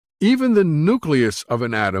Even the nucleus of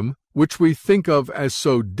an atom, which we think of as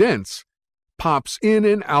so dense, pops in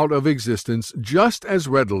and out of existence just as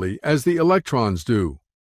readily as the electrons do.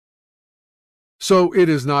 So it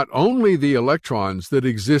is not only the electrons that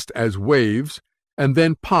exist as waves and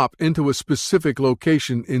then pop into a specific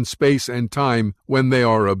location in space and time when they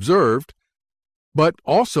are observed, but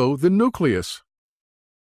also the nucleus.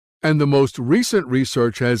 And the most recent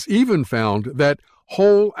research has even found that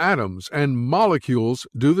whole atoms and molecules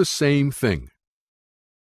do the same thing.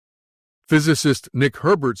 Physicist Nick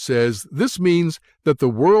Herbert says this means that the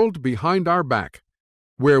world behind our back,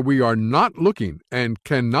 where we are not looking and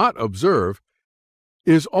cannot observe,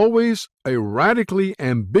 is always a radically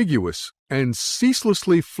ambiguous and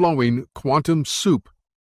ceaselessly flowing quantum soup.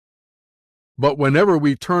 But whenever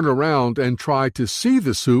we turn around and try to see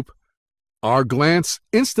the soup, our glance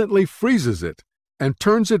instantly freezes it and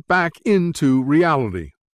turns it back into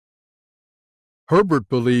reality. Herbert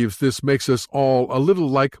believes this makes us all a little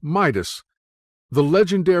like Midas, the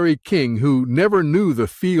legendary king who never knew the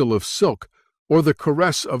feel of silk or the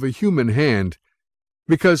caress of a human hand,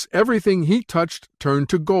 because everything he touched turned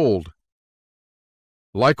to gold.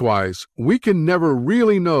 Likewise, we can never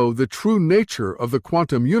really know the true nature of the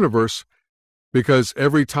quantum universe, because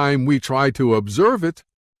every time we try to observe it,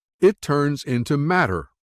 it turns into matter.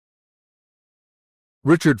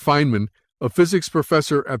 Richard Feynman, a physics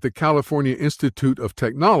professor at the California Institute of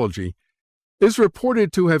Technology, is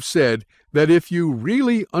reported to have said that if you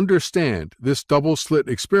really understand this double-slit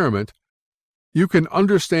experiment, you can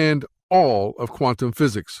understand all of quantum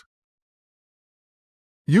physics.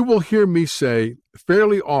 You will hear me say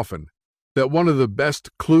fairly often that one of the best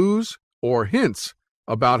clues or hints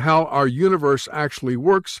about how our universe actually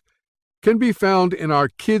works can be found in our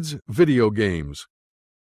kids' video games.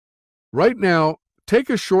 Right now, take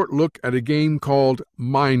a short look at a game called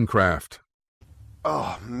Minecraft.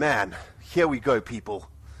 Oh man, here we go, people.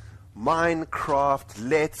 Minecraft,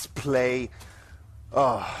 let's play.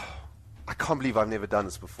 Oh, I can't believe I've never done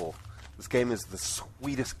this before. This game is the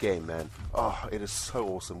sweetest game, man. Oh, it is so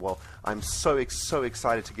awesome. Well, I'm so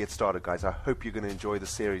excited to get started, guys. I hope you're going to enjoy the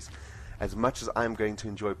series as much as I'm going to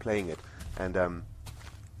enjoy playing it. And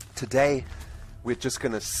today, we're just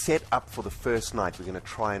going to set up for the first night. We're going to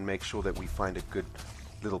try and make sure that we find a good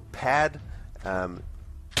little pad.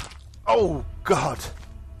 Oh, God.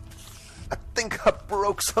 I think I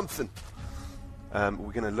broke something.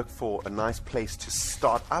 We're going to look for a nice place to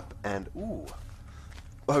start up. And, ooh.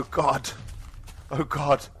 Oh, God. Oh,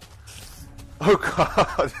 God. Oh,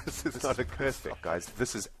 God. This is not a perfect, guys.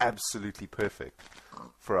 This is absolutely perfect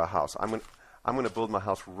for a house. I'm going to build my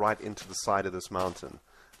house right into the side of this mountain.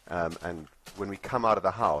 And when we come out of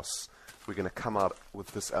the house, we're going to come out with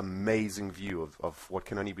this amazing view of what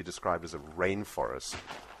can only be described as a rainforest.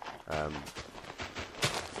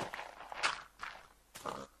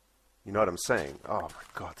 You know what I'm saying? Oh, my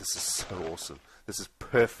God, this is so awesome. This is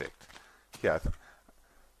perfect. Yeah,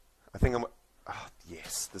 I think I'm... Oh,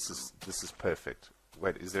 yes, this is perfect.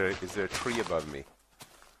 Wait, is there a tree above me?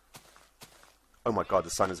 Oh, my God, the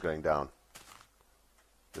sun is going down.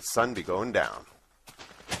 The sun be going down.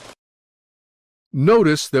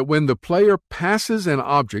 Notice that when the player passes an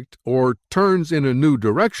object or turns in a new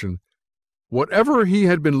direction, whatever he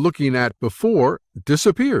had been looking at before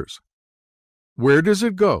disappears. Where does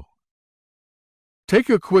it go? Take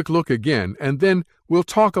a quick look again, and then we'll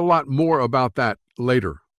talk a lot more about that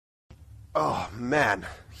later. Oh, man.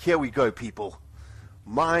 Here we go, people.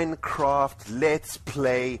 Minecraft, let's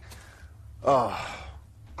play. Oh,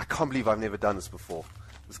 I can't believe I've never done this before.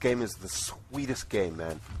 This game is the sweetest game,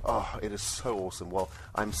 man. Oh, it is so awesome. Well,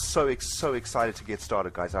 I'm so excited to get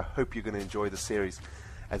started, guys. I hope you're going to enjoy the series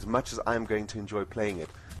as much as I'm going to enjoy playing it.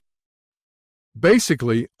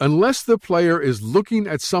 Basically, unless the player is looking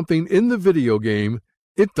at something in the video game,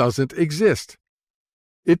 it doesn't exist.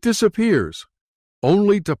 It disappears,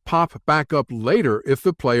 only to pop back up later if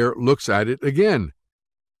the player looks at it again.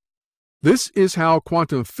 This is how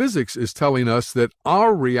quantum physics is telling us that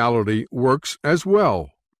our reality works as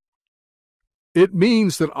well. It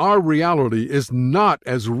means that our reality is not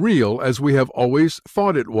as real as we have always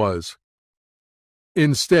thought it was.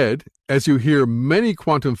 Instead, as you hear many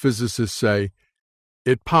quantum physicists say,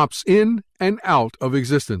 it pops in and out of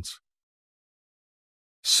existence.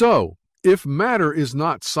 So, if matter is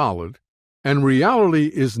not solid, and reality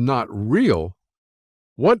is not real,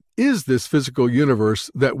 what is this physical universe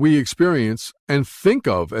that we experience and think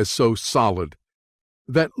of as so solid,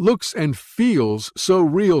 that looks and feels so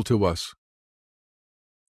real to us?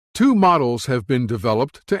 Two models have been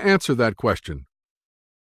developed to answer that question.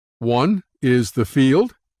 One is the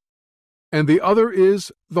field, and the other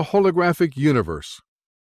is the holographic universe.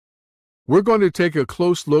 We're going to take a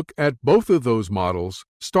close look at both of those models,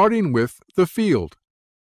 starting with the field.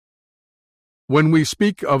 When we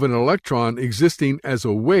speak of an electron existing as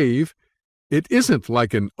a wave, it isn't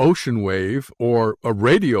like an ocean wave or a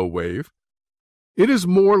radio wave. It is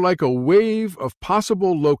more like a wave of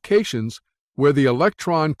possible locations where the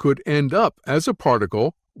electron could end up as a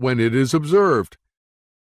particle when it is observed.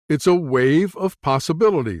 It's a wave of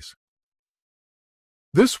possibilities.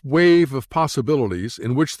 This wave of possibilities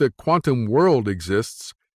in which the quantum world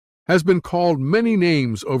exists has been called many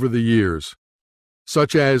names over the years,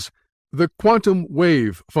 such as the quantum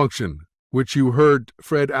wave function, which you heard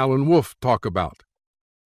Fred Alan Wolf talk about,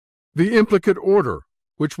 the implicate order,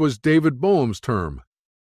 which was David Boehm's term,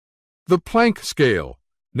 the Planck scale,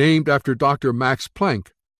 named after Dr. Max Planck.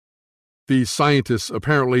 These scientists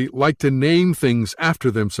apparently like to name things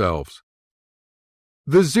after themselves.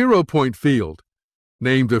 The zero-point field,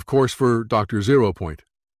 named of course for Dr. Zero Point.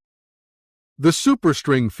 The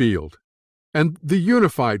superstring field, and the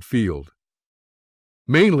unified field.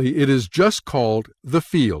 Mainly it is just called the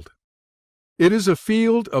field. It is a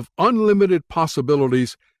field of unlimited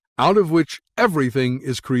possibilities out of which everything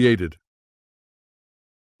is created.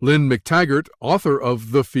 Lynn McTaggart, author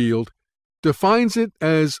of The Field, defines it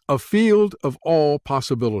as a field of all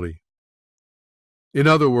possibility. In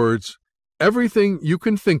other words, everything you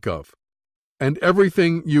can think of, and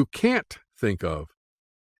everything you can't think of,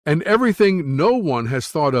 and everything no one has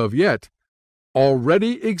thought of yet,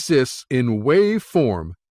 already exists in wave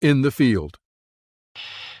form in the field.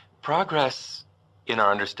 Progress in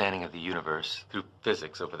our understanding of the universe through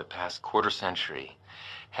physics over the past quarter century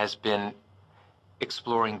has been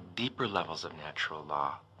exploring deeper levels of natural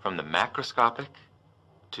law, from the macroscopic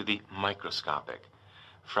to the microscopic,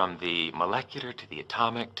 from the molecular to the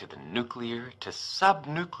atomic to the nuclear to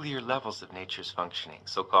subnuclear levels of nature's functioning,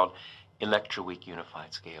 so-called electroweak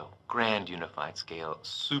unified scale, grand unified scale,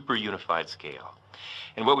 super unified scale.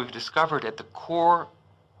 And what we've discovered at the core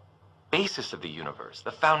basis of the universe,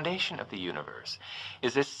 the foundation of the universe,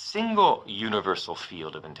 is a single universal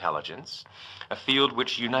field of intelligence, a field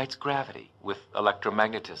which unites gravity with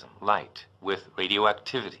electromagnetism, light, with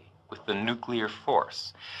radioactivity, with the nuclear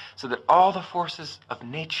force, so that all the forces of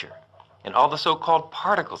nature and all the so-called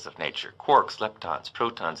particles of nature, quarks, leptons,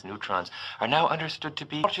 protons, neutrons, are now understood to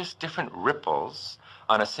be just different ripples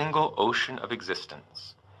on a single ocean of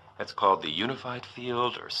existence. That's called the unified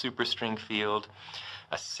field or superstring field,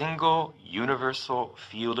 a single universal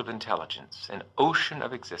field of intelligence, an ocean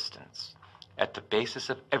of existence at the basis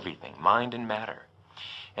of everything, mind and matter.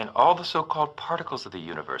 And all the so-called particles of the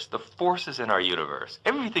universe, the forces in our universe,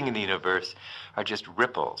 everything in the universe are just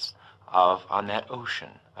ripples on that ocean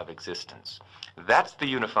of existence. That's the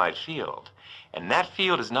unified field. And that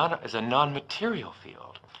field is a non-material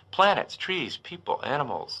field. Planets, trees, people,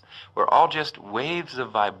 animals, we're all just waves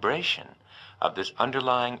of vibration of this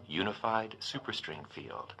underlying unified superstring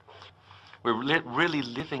field. We're really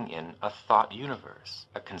living in a thought universe,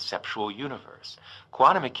 a conceptual universe.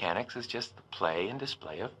 Quantum mechanics is just the play and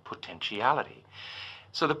display of potentiality.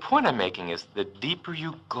 So the point I'm making is the deeper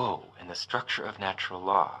you go in the structure of natural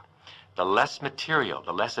law, the less material,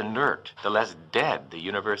 the less inert, the less dead the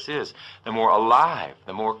universe is, the more alive,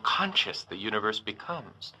 the more conscious the universe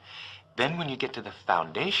becomes. Then when you get to the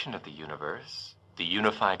foundation of the universe, the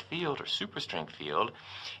unified field or superstring field,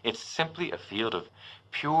 it's simply a field of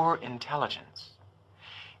pure intelligence.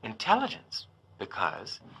 Intelligence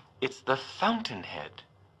because it's the fountainhead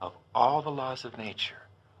of all the laws of nature,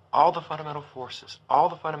 all the fundamental forces, all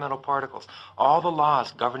the fundamental particles, all the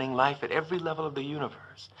laws governing life at every level of the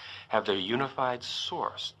universe have their unified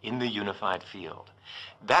source in the unified field.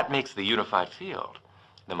 That makes the unified field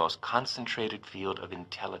the most concentrated field of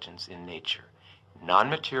intelligence in nature.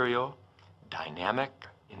 Non-material, dynamic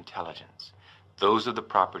intelligence. Those are the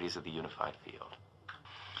properties of the unified field.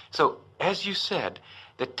 So, as you said,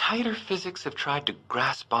 the tighter physics have tried to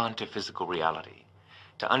grasp onto physical reality,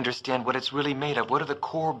 to understand what it's really made of. What are the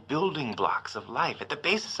core building blocks of life? At the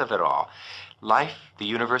basis of it all, life, the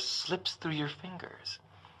universe, slips through your fingers.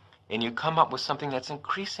 And you come up with something that's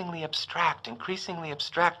increasingly abstract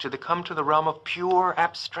to come to the realm of pure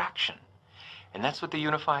abstraction. And that's what the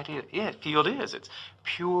unified field is. It's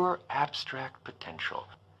pure abstract potential,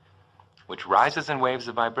 which rises in waves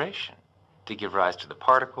of vibration to give rise to the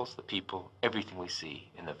particles, the people, everything we see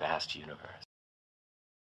in the vast universe.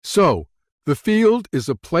 So, the field is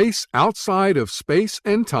a place outside of space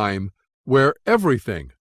and time where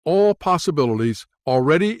everything, all possibilities,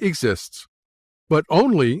 already exists, but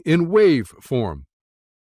only in wave form.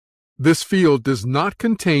 This field does not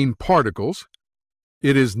contain particles.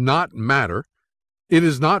 It is not matter. It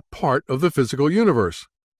is not part of the physical universe.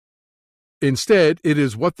 Instead, it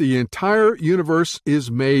is what the entire universe is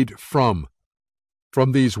made from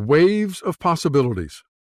these waves of possibilities.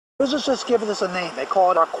 Physicists give this a name. They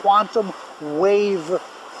call it our quantum wave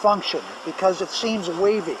function because it seems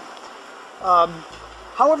wavy.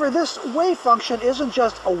 However, this wave function isn't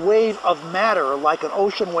just a wave of matter like an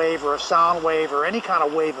ocean wave or a sound wave or any kind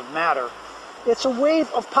of wave of matter. It's a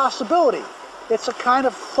wave of possibility. It's a kind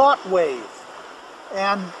of thought wave.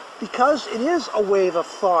 And because it is a wave of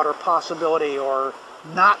thought or possibility or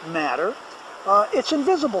not matter, it's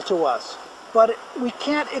invisible to us. But we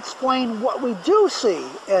can't explain what we do see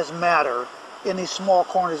as matter in these small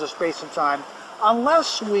corners of space and time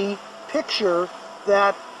unless we picture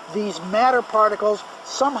that these matter particles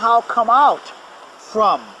somehow come out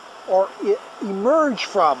from or emerge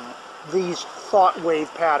from these thought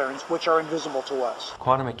wave patterns which are invisible to us.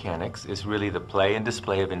 Quantum mechanics is really the play and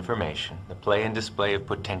display of information, the play and display of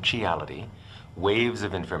potentiality, waves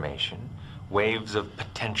of information, waves of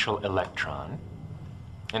potential electron.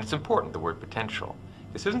 And it's important, the word potential.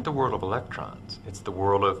 This isn't the world of electrons, it's the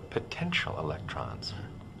world of potential electrons.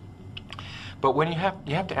 But when you have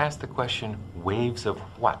to ask the question, waves of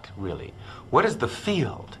what, really? What is the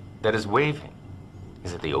field that is waving?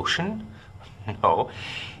 Is it the ocean? No,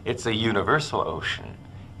 it's a universal ocean,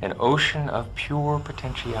 an ocean of pure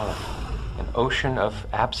potentiality, an ocean of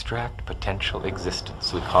abstract potential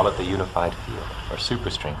existence. We call it the unified field, or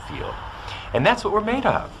superstring field. And that's what we're made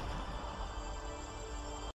of.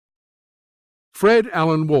 Fred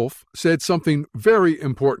Alan Wolf said something very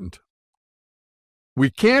important. We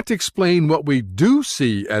can't explain what we do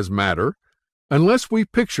see as matter unless we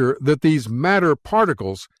picture that these matter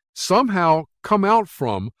particles somehow come out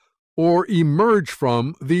from or emerge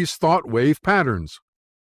from these thought wave patterns.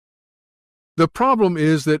 The problem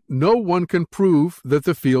is that no one can prove that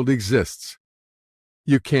the field exists.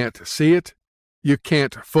 You can't see it, you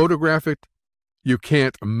can't photograph it, you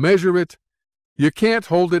can't measure it, you can't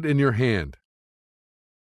hold it in your hand.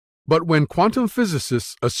 But when quantum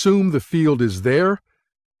physicists assume the field is there,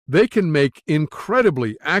 they can make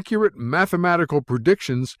incredibly accurate mathematical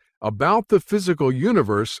predictions about the physical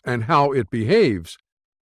universe and how it behaves,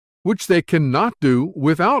 which they cannot do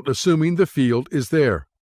without assuming the field is there.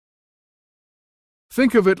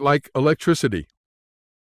 Think of it like electricity.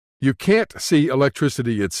 You can't see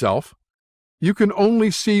electricity itself. You can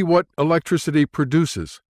only see what electricity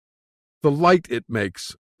produces, the light it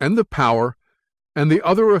makes, and the power, and the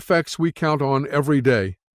other effects we count on every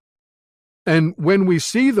day. And when we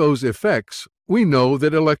see those effects, we know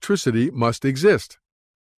that electricity must exist.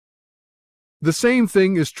 The same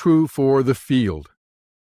thing is true for the field.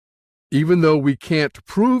 Even though we can't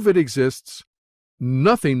prove it exists,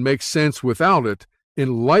 nothing makes sense without it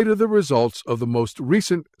in light of the results of the most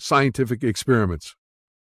recent scientific experiments.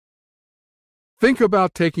 Think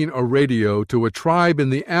about taking a radio to a tribe in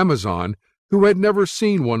the Amazon who had never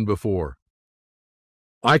seen one before.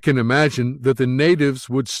 I can imagine that the natives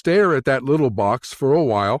would stare at that little box for a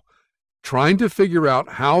while, trying to figure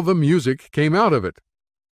out how the music came out of it.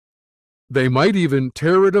 They might even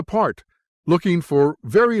tear it apart, looking for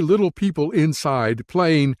very little people inside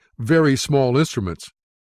playing very small instruments.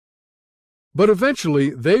 But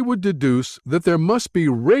eventually they would deduce that there must be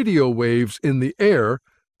radio waves in the air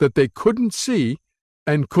that they couldn't see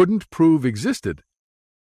and couldn't prove existed,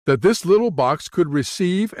 that this little box could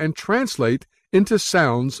receive and translate into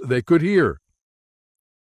sounds they could hear.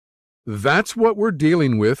 That's what we're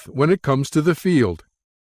dealing with when it comes to the field.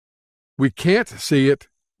 We can't see it,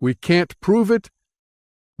 we can't prove it,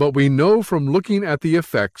 but we know from looking at the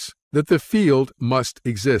effects that the field must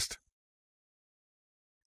exist.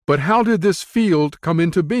 But how did this field come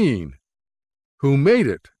into being? Who made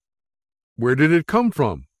it? Where did it come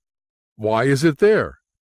from? Why is it there?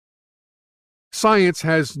 Science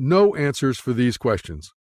has no answers for these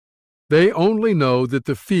questions. They only know that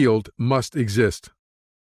the field must exist.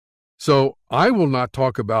 So I will not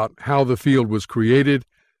talk about how the field was created,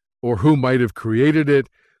 or who might have created it,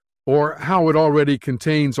 or how it already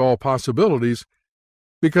contains all possibilities,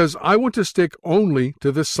 because I want to stick only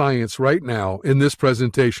to the science right now in this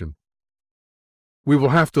presentation. We will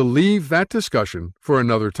have to leave that discussion for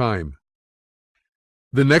another time.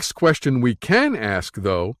 The next question we can ask,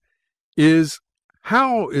 though, is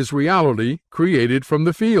how is reality created from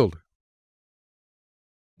the field?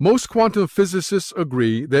 Most quantum physicists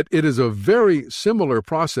agree that it is a very similar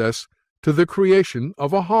process to the creation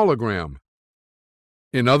of a hologram.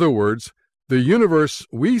 In other words, the universe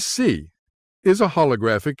we see is a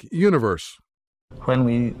holographic universe. When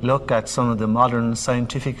we look at some of the modern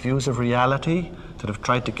scientific views of reality that have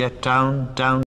tried to get down